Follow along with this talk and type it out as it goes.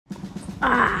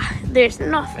There's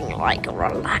nothing like a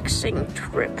relaxing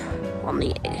trip on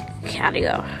the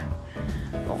Acadia.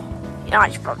 Oh, yeah, I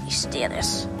should probably steer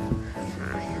this.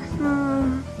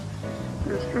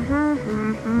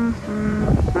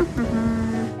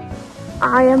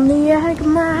 I am the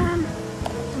Eggman.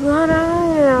 What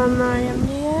I am the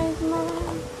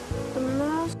Eggman. The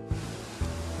master.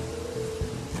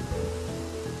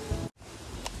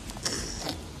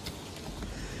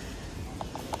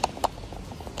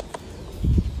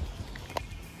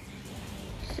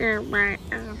 So, but,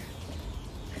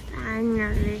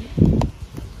 finally.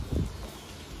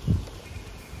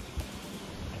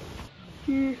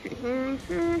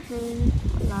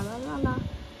 La la la la.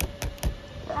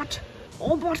 What?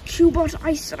 Oh, but Cubot,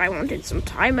 I said I wanted some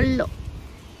time alone.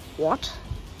 What?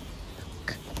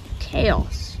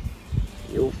 Chaos.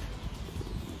 You've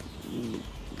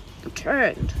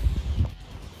returned.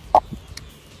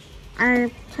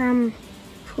 I've come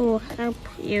to help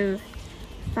you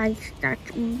fight that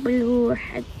blue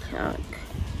hedgehog.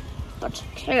 But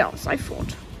Chaos, I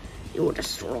thought you were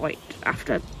destroyed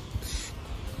after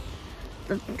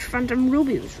the Phantom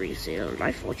Ruby was resealed.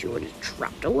 I thought you were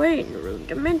trapped away in the Rune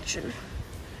Dimension.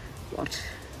 What?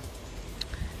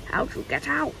 How'd you get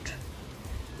out?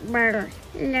 Well,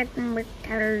 let me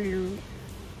tell you.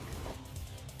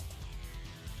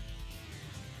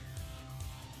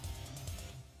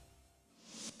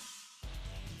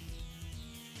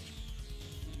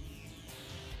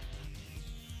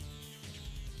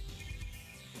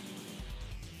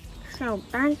 So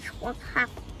that's what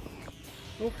happened.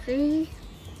 You see?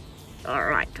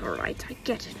 Alright, I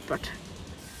get it, but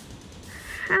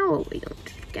how are we going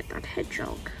to get that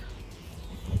hedgehog?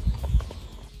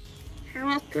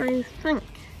 How else do you think?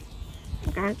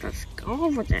 We're going to just go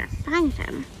over there, find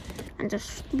him, and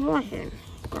destroy him.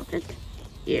 Got it?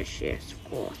 Yes, of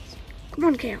course. Come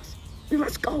on, Chaos. We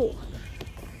must go.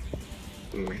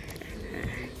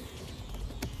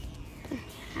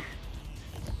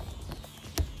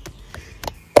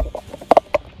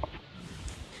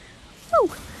 Oh,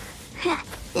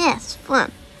 yes, fun.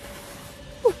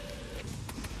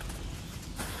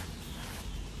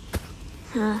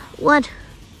 What?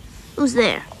 Who's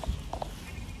there?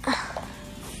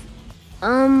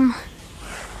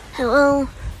 Hello?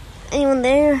 Anyone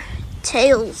there?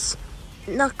 Tails,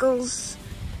 Knuckles,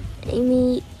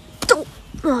 Amy,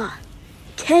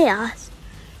 Chaos?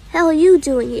 Hell are you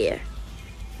doing here?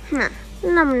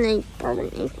 Nominate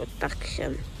permanent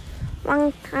introduction.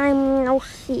 Long time no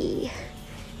see.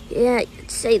 Yeah,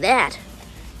 you'd say that.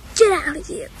 Get out of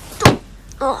here.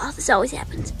 Oh, this always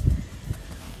happens.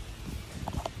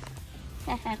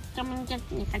 Come and get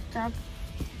me, hedgehog.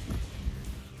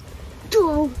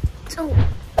 Down.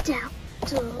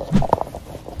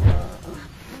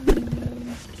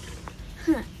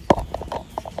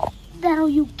 That all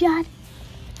you got?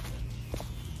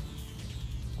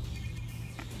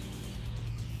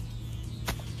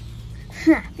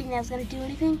 Think that was gonna do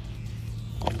anything?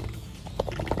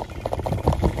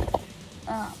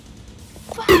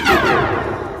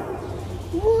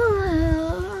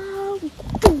 Whoa!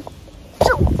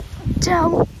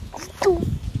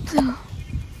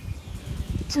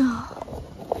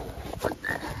 What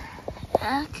the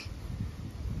heck?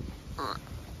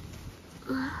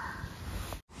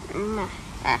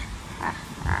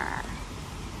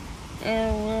 You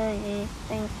really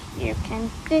think you can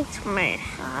beat me,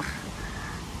 huh?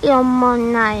 You're more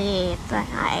naive than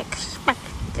I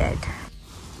expected.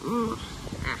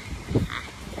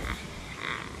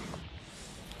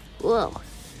 Whoa.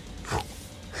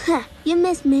 You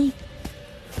missed me.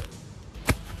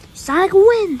 Sonic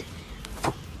wind.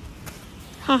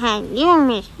 You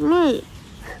missed me.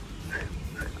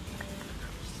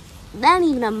 That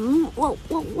even a whoa.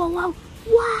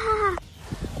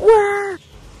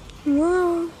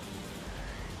 Whoa.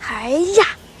 Hiya.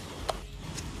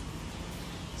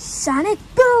 Sonic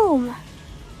boom.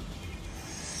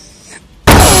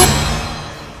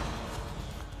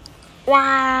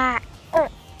 Wah.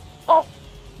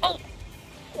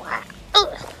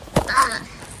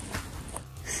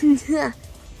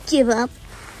 Give up.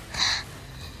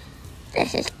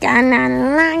 This has gone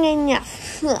on long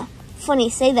enough. Funny you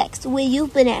say that, 'cause the way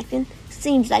you've been acting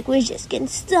seems like we're just getting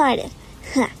started.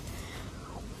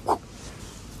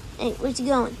 Hey, where's he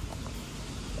going?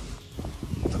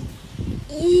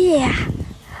 Yeah.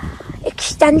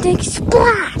 Extending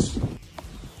splash.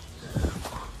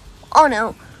 Oh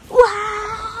no.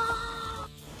 Wow.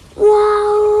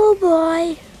 Whoa,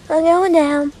 boy. I'm going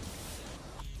down.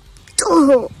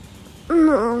 Oh,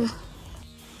 no.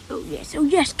 Oh yes,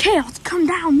 Chaos, come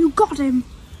down, you got him.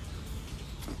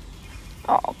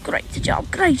 Oh, good. Great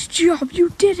job, you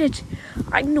did it.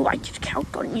 I knew I could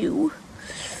count on you.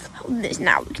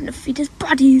 Now we can defeat his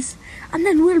buddies, and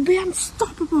then we'll be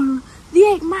unstoppable. The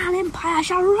Eggman Empire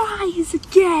shall rise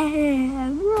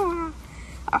again.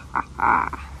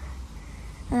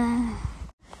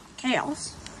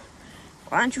 Chaos,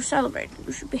 why aren't you celebrating?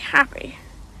 You should be happy.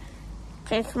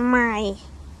 Because my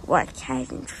work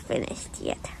hasn't finished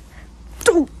yet.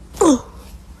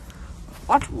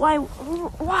 What?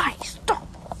 Why? Stop!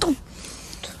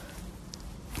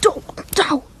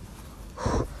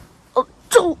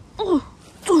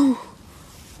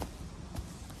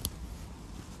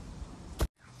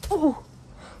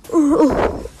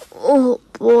 Oh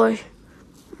boy,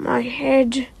 my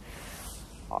head.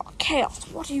 Oh, Chaos,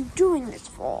 what are you doing this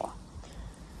for?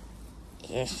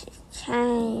 This is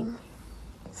time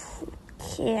to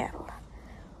kill.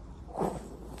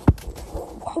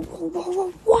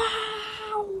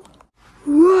 Wow!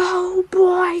 Whoa,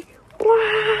 boy!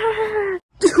 Wow!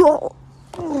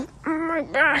 Oh, my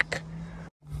back!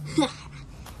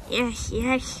 Yes,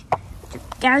 the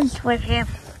guys with him.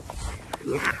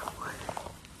 Now,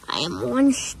 I am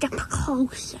one step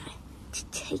closer to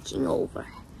taking over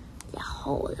the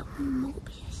whole of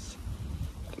Mobius.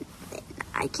 And then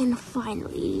I can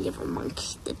finally live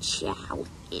amongst the Chow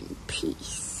in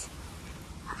peace.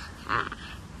 Ha ha.